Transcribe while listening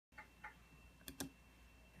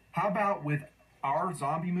How about with our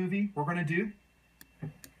zombie movie we're going to do?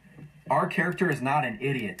 Our character is not an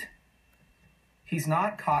idiot. He's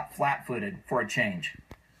not caught flat-footed for a change.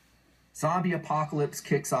 Zombie apocalypse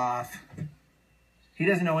kicks off. He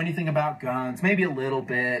doesn't know anything about guns, maybe a little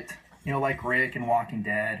bit, you know, like Rick in Walking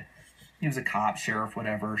Dead. He was a cop, sheriff,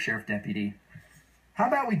 whatever, sheriff deputy. How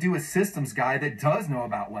about we do a systems guy that does know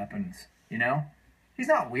about weapons, you know? He's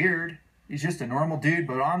not weird. He's just a normal dude,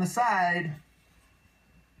 but on the side,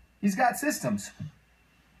 he's got systems.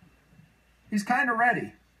 He's kind of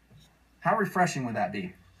ready. How refreshing would that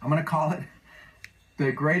be? I'm going to call it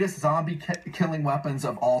the greatest zombie killing weapons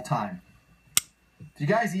of all time. If you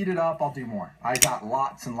guys eat it up, I'll do more. I got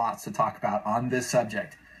lots and lots to talk about on this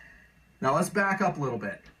subject. Now let's back up a little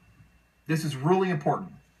bit. This is really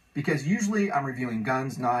important because usually I'm reviewing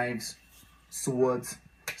guns, knives, swords,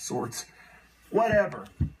 whatever,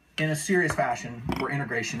 in a serious fashion for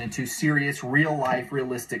integration into serious, real-life,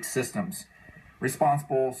 realistic systems.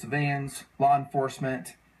 Responsible civilians, law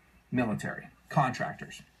enforcement, military,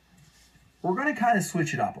 contractors. We're going to kind of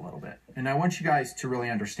switch it up a little bit, and I want you guys to really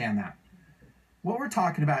understand that. What we're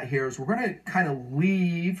talking about here is we're going to kind of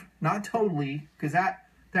leave, not totally, because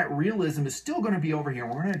that realism is still going to be over here,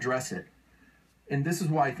 and we're going to address it. And this is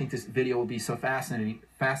why I think this video will be so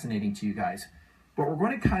fascinating to you guys. But we're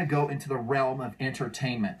going to kind of go into the realm of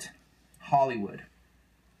entertainment, Hollywood,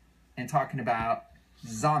 and talking about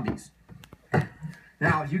zombies.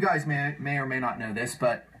 Now, you guys may or may not know this,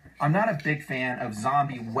 but I'm not a big fan of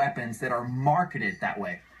zombie weapons that are marketed that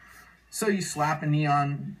way. So you slap a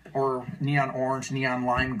neon orange, neon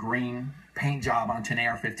lime green paint job onto an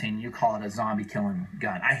AR-15, you call it a zombie killing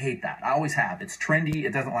gun. I hate that. I always have. It's trendy.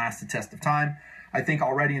 It doesn't last the test of time. I think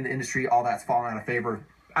already in the industry, all that's fallen out of favor.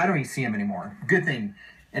 I don't even see them anymore. Good thing.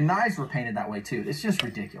 And knives were painted that way too. It's just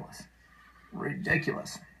ridiculous.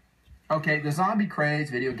 Ridiculous. Okay, the zombie craze,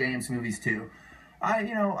 video games, movies too.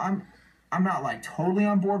 I'm not like totally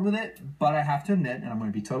on board with it, but I have to admit, and I'm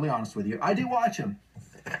going to be totally honest with you, I do watch them.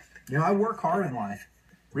 You know, I work hard in life.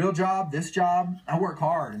 Real job, this job, I work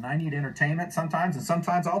hard, and I need entertainment sometimes, and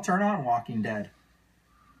sometimes I'll turn on Walking Dead.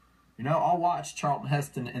 You know, I'll watch Charlton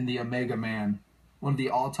Heston in The Omega Man, one of the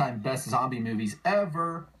all-time best zombie movies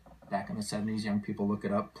ever. Back in the 70s, young people, look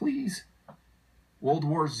it up, please. World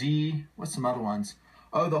War Z, what's some other ones?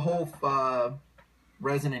 Oh, the whole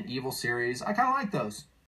Resident Evil series. I kind of like those.